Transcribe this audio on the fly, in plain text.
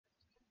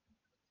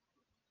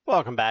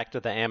Welcome back to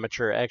the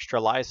Amateur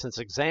Extra License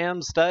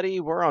Exam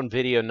Study. We're on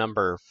video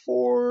number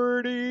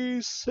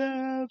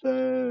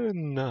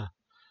 47.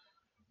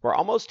 We're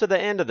almost to the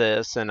end of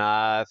this, and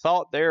I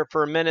thought there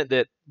for a minute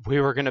that we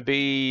were going to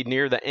be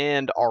near the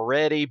end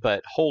already,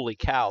 but holy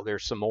cow,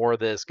 there's some more of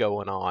this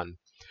going on.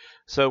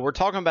 So we're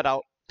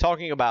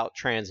talking about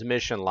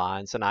transmission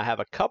lines, and I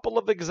have a couple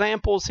of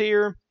examples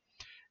here.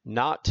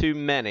 Not too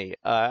many.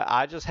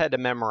 I just had to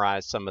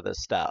memorize some of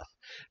this stuff.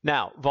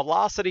 Now,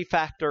 velocity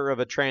factor of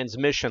a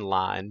transmission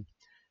line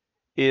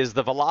is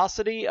the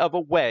velocity of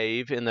a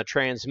wave in the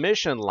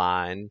transmission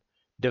line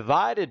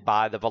divided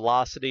by the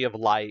velocity of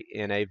light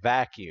in a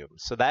vacuum.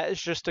 So that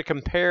is just a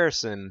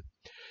comparison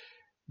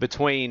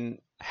between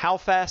how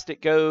fast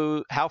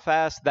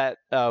that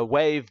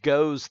wave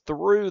goes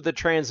through the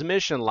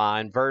transmission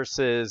line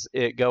versus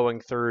it going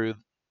through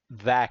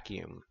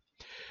vacuum.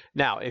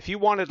 Now, if you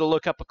wanted to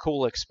look up a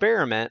cool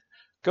experiment,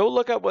 go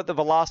look up what the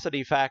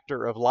velocity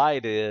factor of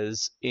light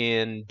is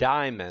in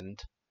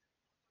diamond.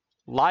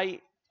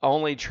 Light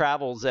only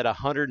travels at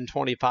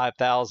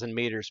 125,000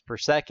 meters per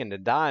second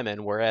in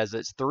diamond, whereas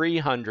it's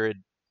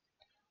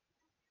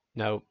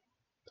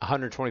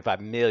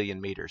 125 million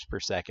meters per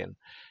second.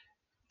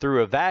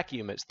 Through a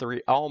vacuum, it's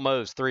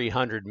almost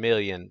 300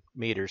 million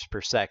meters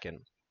per second,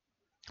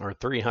 or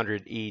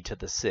 300 e to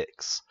the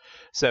 6.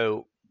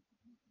 So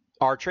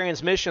our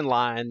transmission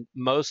line,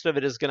 most of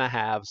it is going to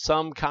have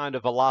some kind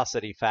of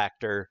velocity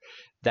factor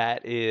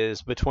that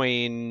is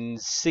between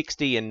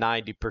 60 and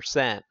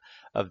 90%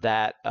 of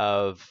that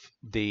of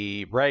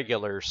the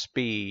regular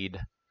speed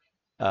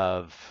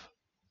of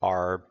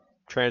our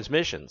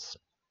transmissions,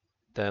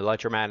 the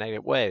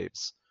electromagnetic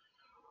waves.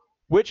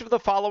 Which of the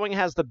following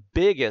has the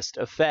biggest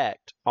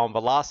effect on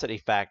velocity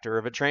factor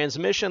of a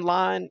transmission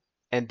line?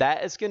 And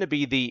that is going to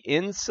be the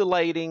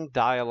insulating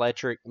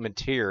dielectric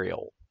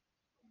material.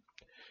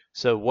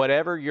 So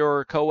whatever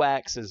your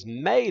coax is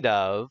made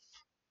of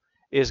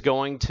is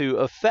going to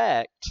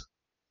affect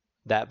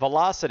that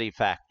velocity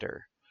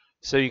factor.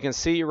 So you can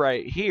see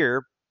right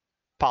here,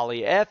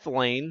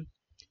 polyethylene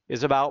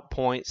is about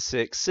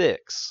 0.66.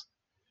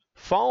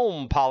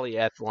 Foam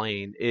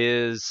polyethylene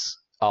is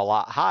a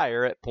lot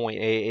higher at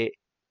 0.88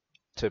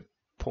 to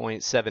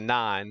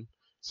 0.79,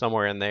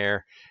 somewhere in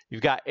there.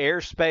 You've got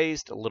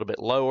air-spaced, a little bit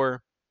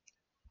lower.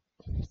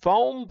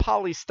 Foam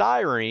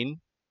polystyrene,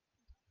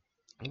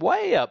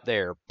 way up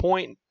there,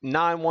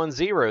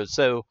 0.910.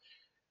 So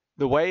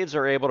the waves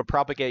are able to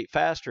propagate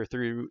faster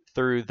through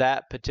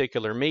that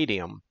particular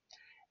medium.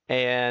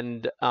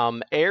 And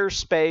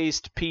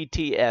air-spaced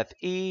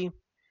PTFE,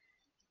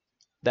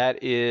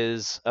 that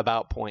is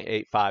about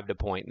 0.85 to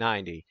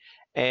 0.90.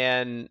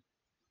 And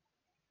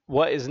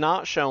what is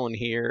not shown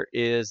here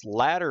is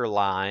ladder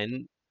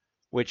line,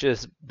 which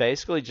is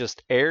basically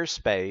just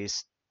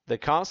airspace. The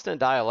constant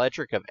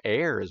dielectric of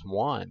air is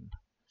 1.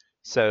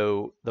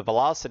 So the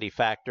velocity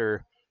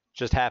factor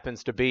just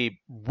happens to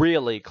be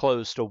really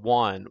close to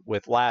 1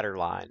 with ladder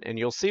line. And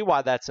you'll see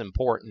why that's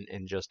important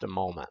in just a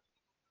moment.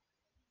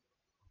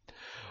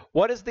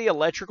 What is the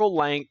electrical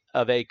length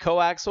of a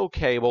coaxial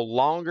cable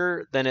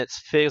longer than its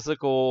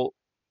physical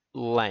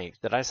length?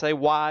 Did I say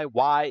why?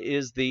 Why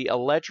is the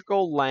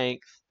electrical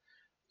length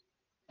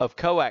of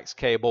coax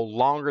cable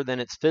longer than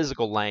its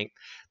physical length?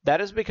 That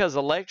is because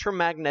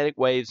electromagnetic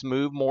waves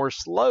move more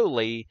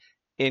slowly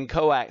in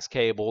coax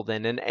cable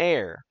than in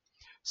air.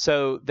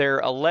 So their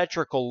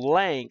electrical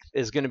length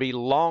is going to be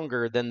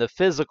longer than the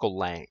physical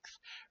length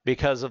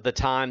because of the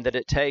time that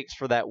it takes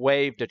for that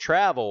wave to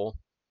travel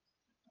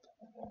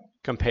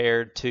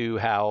compared to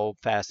how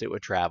fast it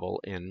would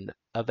travel in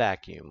a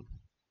vacuum.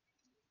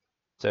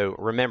 So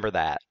remember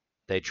that.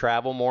 They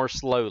travel more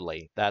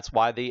slowly. That's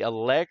why the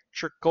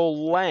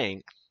electrical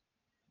length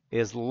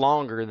is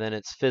longer than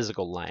its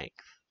physical length.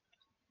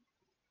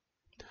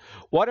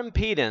 What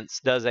impedance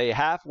does a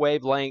half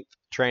wavelength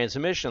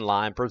transmission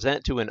line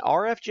present to an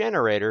RF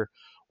generator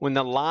when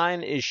the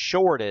line is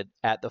shorted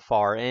at the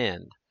far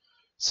end?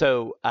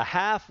 So a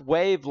half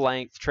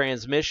wavelength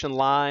transmission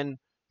line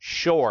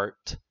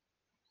short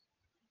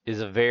is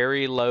a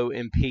very low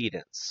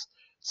impedance.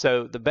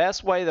 So the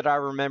best way that I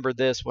remember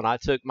this when I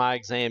took my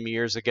exam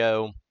years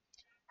ago,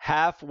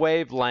 half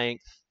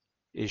wavelength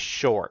is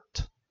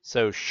short.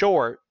 So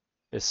short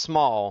is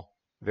small,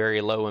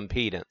 very low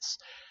impedance.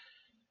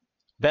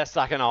 Best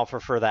I can offer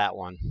for that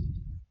one.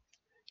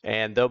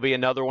 And there'll be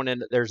another one,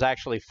 and there's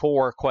actually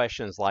 4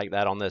 questions like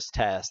that on this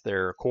test.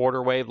 They're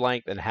quarter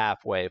wavelength and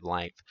half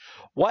wavelength.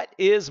 What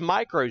is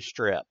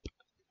microstrip?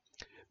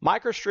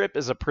 Microstrip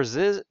is a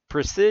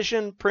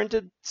precision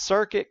printed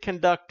circuit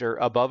conductor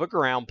above a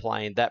ground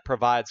plane that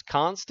provides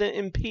constant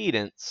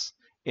impedance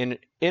in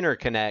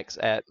interconnects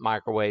at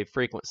microwave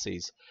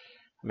frequencies.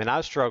 I mean,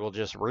 I struggle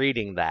just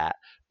reading that,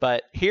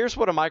 but here's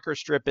what a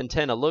microstrip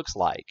antenna looks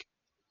like.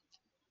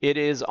 It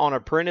is on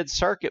a printed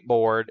circuit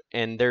board,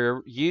 and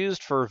they're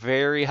used for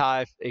very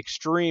high,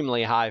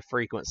 extremely high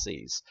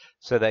frequencies,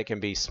 so they can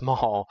be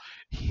small.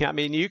 I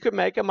mean, you could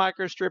make a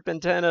microstrip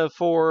antenna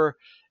for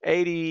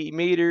 80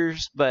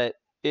 meters, but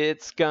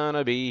it's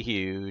gonna be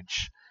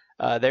huge.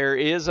 There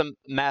is a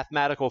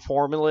mathematical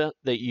formula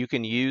that you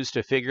can use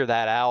to figure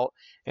that out,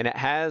 and it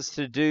has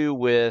to do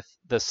with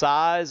the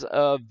size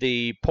of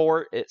the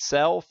port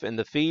itself and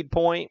the feed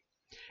point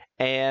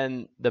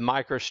and the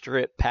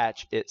microstrip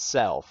patch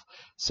itself.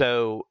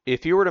 So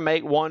if you were to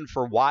make one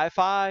for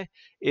Wi-Fi,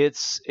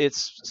 it's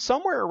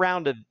somewhere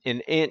around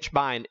an inch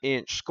by an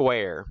inch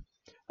square.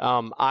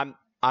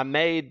 I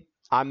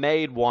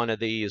made one of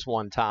these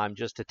one time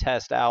just to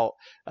test out.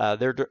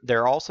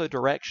 They're also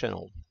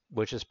directional,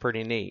 which is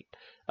pretty neat.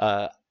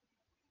 Let's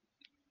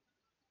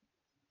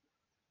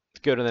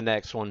go to the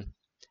next one.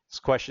 It's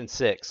question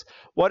 6.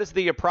 What is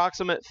the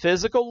approximate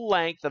physical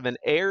length of an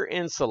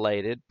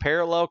air-insulated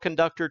parallel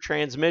conductor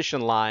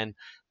transmission line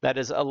that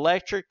is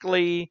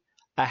electrically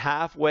a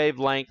half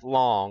wavelength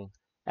long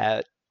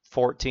at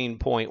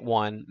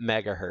 14.1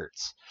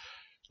 megahertz?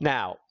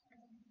 Now,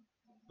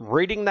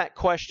 reading that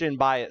question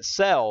by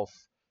itself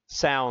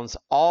sounds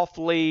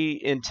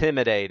awfully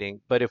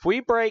intimidating, but if we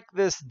break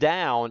this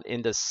down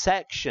into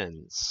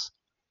sections,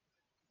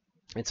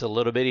 it's a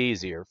little bit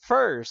easier.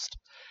 First,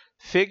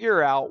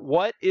 figure out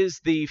what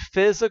is the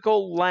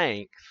physical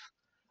length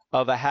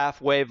of a half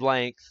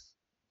wavelength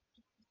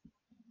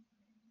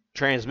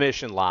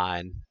transmission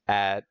line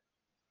at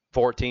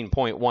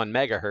 14.1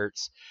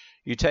 megahertz.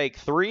 You take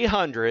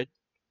 300,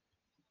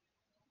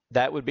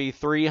 that would be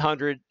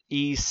 300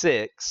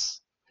 E6,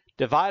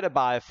 divided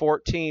by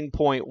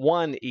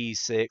 14.1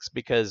 E6,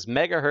 because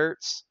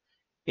megahertz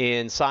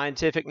in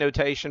scientific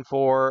notation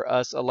for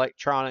us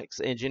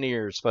electronics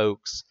engineers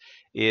folks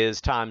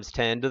is times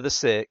 10 to the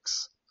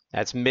 6.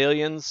 That's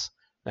millions.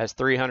 That's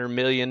 300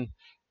 million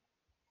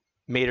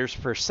meters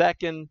per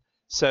second.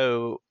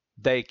 So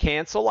they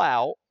cancel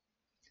out,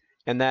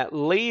 and that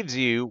leaves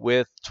you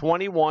with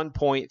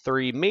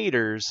 21.3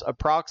 meters,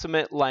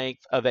 approximate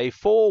length of a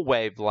full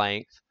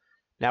wavelength.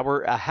 Now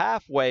we're a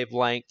half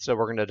wavelength, so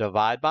we're going to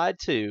divide by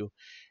 2,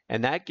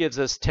 and that gives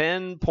us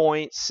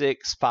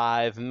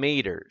 10.65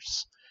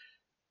 meters.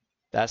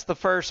 That's the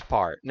first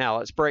part. Now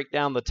let's break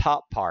down the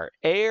top part.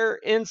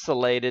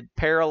 Air-insulated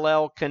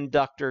parallel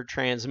conductor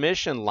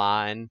transmission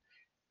line,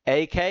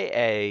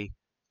 aka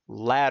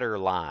ladder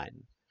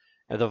line.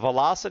 Now, the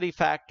velocity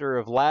factor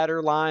of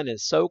ladder line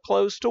is so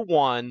close to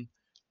 1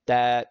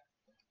 that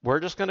we're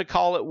just going to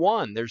call it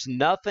 1. There's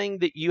nothing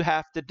that you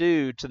have to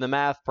do to the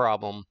math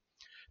problem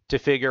to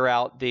figure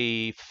out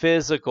the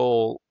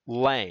physical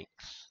length.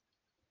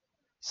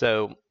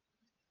 So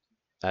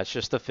that's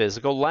just the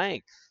physical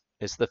length.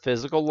 It's the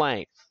physical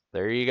length.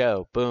 There you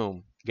go.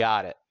 Boom.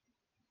 Got it.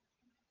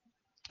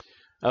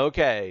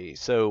 Okay,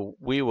 so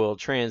we will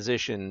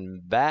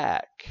transition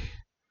back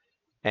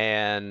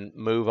and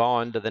move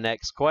on to the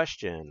next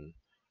question.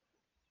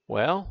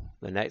 Well,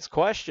 the next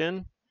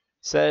question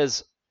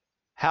says,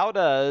 how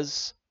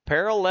does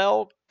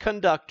parallel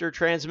conductor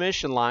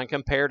transmission line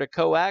compare to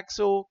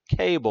coaxial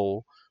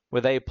cable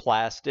with a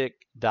plastic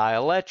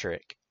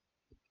dielectric?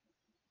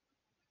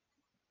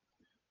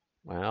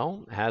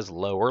 Well, it has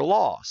lower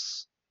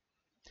loss.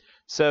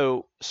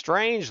 So,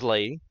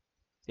 strangely,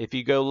 if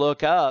you go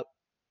look up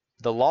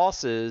the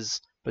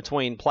losses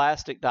between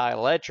plastic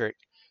dielectric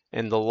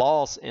and the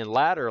loss in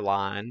ladder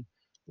line,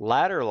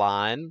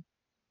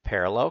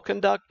 parallel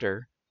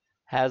conductor,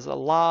 has a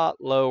lot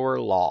lower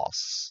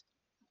loss.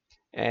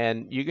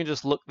 And you can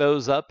just look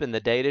those up in the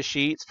data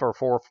sheets for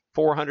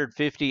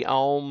 450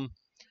 ohm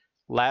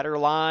ladder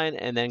line,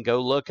 and then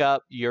go look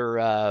up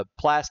your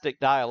plastic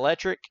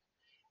dielectric,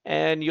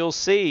 and you'll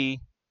see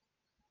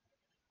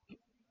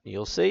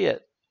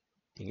it.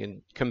 You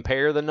can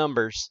compare the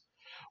numbers.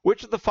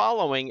 Which of the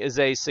following is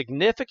a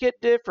significant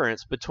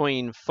difference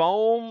between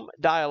foam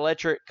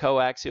dielectric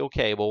coaxial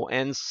cable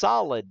and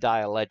solid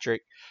dielectric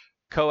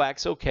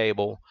coaxial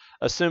cable,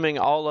 assuming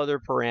all other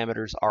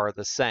parameters are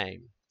the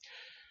same?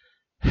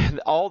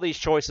 All these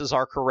choices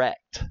are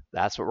correct.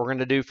 That's what we're going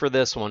to do for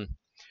this one.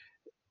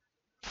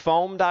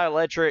 Foam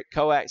dielectric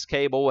coax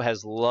cable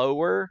has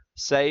lower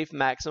safe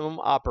maximum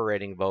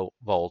operating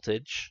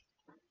voltage.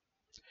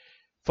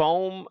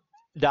 Foam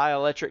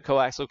dielectric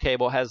coaxial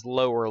cable has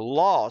lower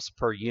loss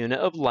per unit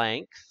of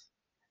length,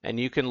 and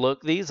you can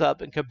look these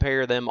up and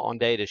compare them on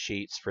data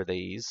sheets for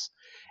these.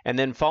 And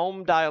then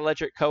foam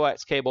dielectric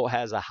coax cable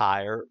has a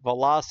higher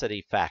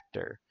velocity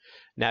factor.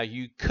 Now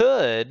you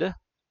could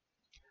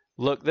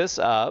look this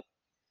up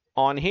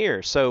on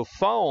here. So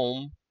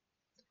foam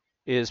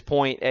is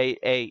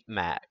 0.88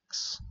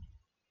 max.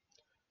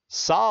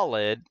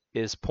 Solid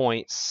is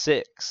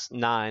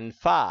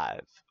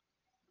 0.695.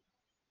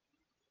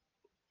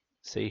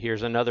 See,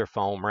 here's another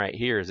foam right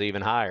here is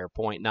even higher,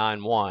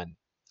 0.91.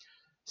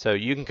 So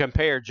you can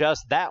compare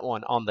just that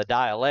one on the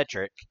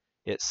dielectric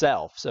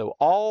itself. So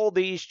all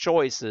these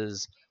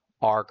choices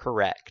are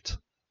correct.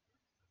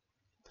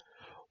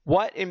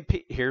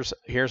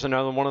 Here's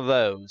another one of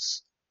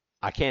those.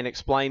 I can't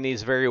explain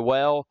these very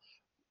well.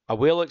 I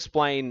will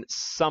explain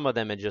some of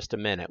them in just a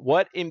minute.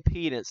 What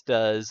impedance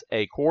does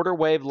a quarter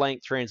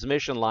wavelength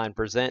transmission line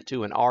present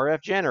to an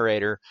RF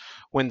generator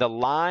when the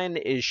line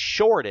is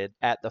shorted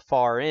at the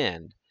far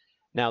end?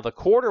 Now, the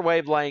quarter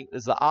wavelength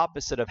is the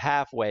opposite of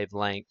half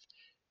wavelength.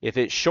 If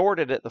it's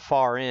shorted at the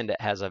far end, it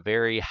has a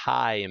very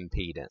high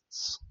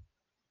impedance.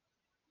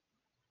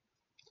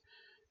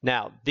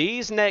 Now,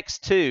 these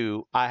next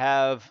two, I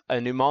have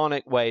a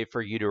mnemonic way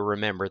for you to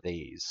remember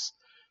these.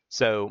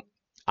 So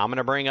I'm going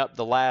to bring up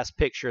the last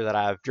picture that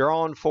I've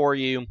drawn for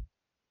you.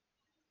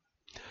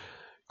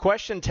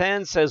 Question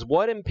 10 says,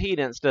 what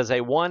impedance does a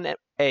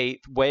 1/8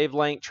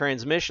 wavelength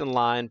transmission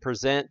line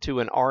present to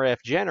an RF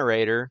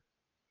generator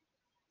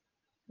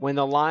when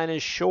the line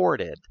is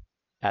shorted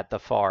at the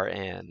far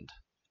end?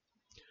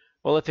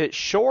 Well, if it's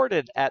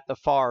shorted at the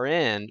far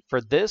end,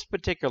 for this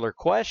particular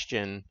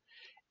question,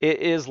 it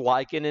is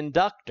like an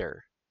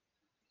inductor.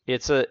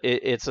 It's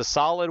a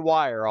solid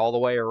wire all the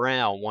way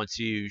around once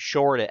you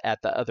short it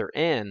at the other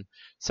end.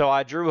 So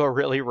I drew a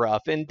really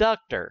rough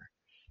inductor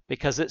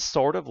because it's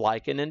sort of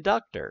like an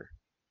inductor.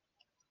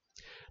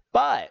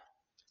 But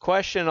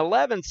question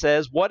 11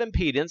 says, what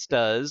impedance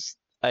does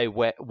a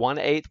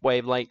 1/8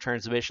 wavelength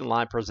transmission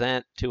line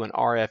present to an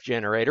RF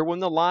generator when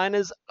the line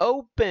is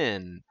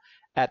open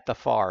at the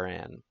far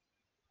end?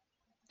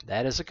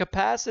 That is a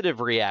capacitive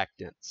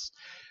reactance.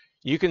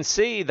 You can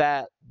see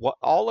that what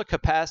all a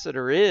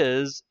capacitor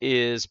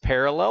is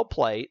parallel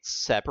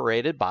plates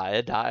separated by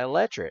a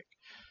dielectric.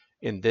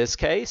 In this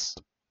case,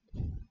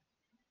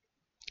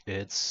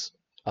 it's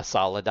a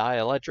solid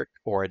dielectric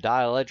or a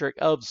dielectric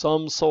of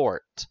some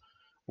sort,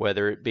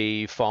 whether it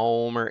be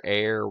foam or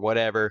air or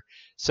whatever.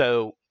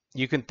 So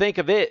you can think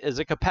of it as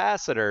a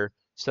capacitor,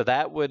 so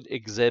that would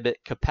exhibit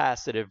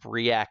capacitive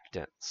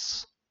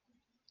reactance.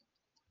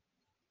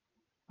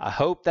 I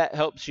hope that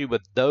helps you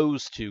with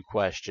those two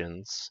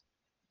questions.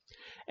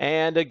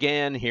 And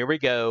again, here we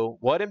go.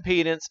 What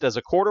impedance does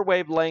a quarter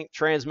wavelength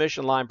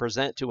transmission line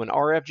present to an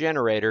RF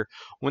generator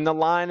when the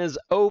line is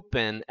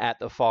open at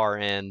the far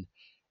end?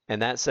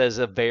 And that says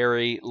a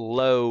very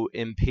low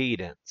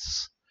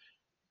impedance.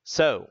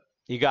 So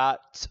you got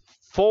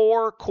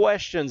 4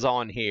 questions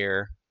on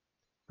here.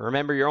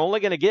 Remember, you're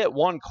only going to get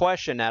 1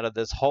 question out of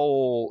this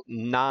whole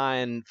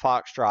 9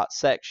 foxtrot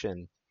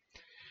section.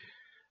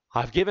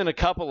 I've given a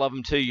couple of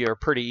them to you, are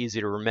pretty easy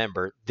to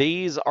remember.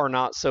 These are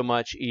not so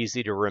much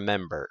easy to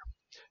remember.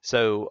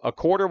 So a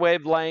quarter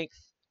wavelength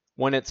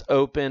when it's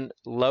open,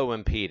 low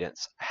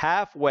impedance.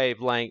 Half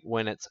wavelength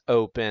when it's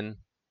open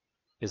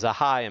is a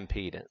high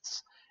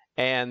impedance.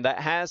 And that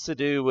has to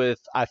do with,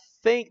 I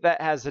think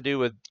that has to do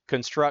with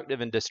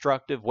constructive and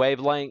destructive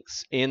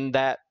wavelengths in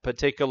that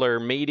particular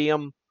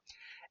medium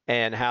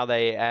and how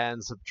they add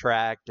and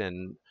subtract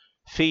and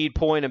feed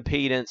point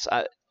impedance.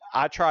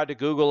 I tried to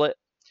Google it,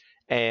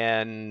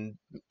 and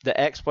the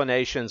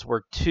explanations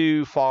were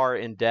too far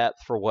in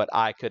depth for what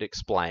I could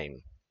explain.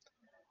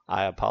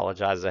 I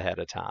apologize ahead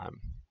of time.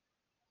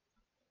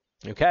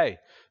 Okay,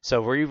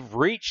 so we've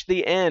reached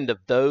the end of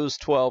those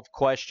 12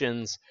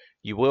 questions.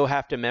 You will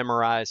have to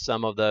memorize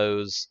some of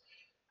those.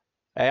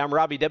 Hey, I'm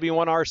Robbie,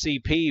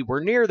 W1RCP.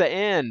 We're near the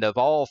end of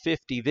all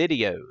 50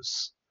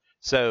 videos.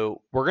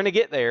 So we're going to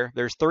get there.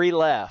 There's 3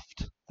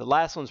 left. The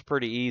last one's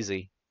pretty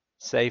easy.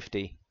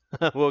 Safety.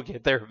 We'll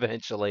get there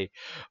eventually.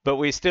 But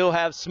we still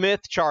have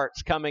Smith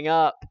charts coming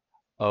up.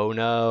 Oh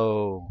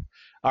no.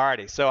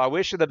 Alrighty, so I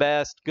wish you the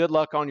best. Good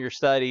luck on your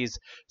studies.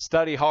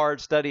 Study hard,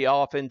 study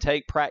often,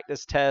 take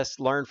practice tests,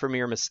 learn from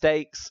your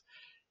mistakes.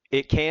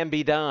 It can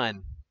be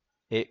done.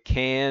 It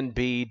can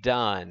be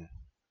done.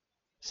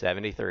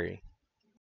 73.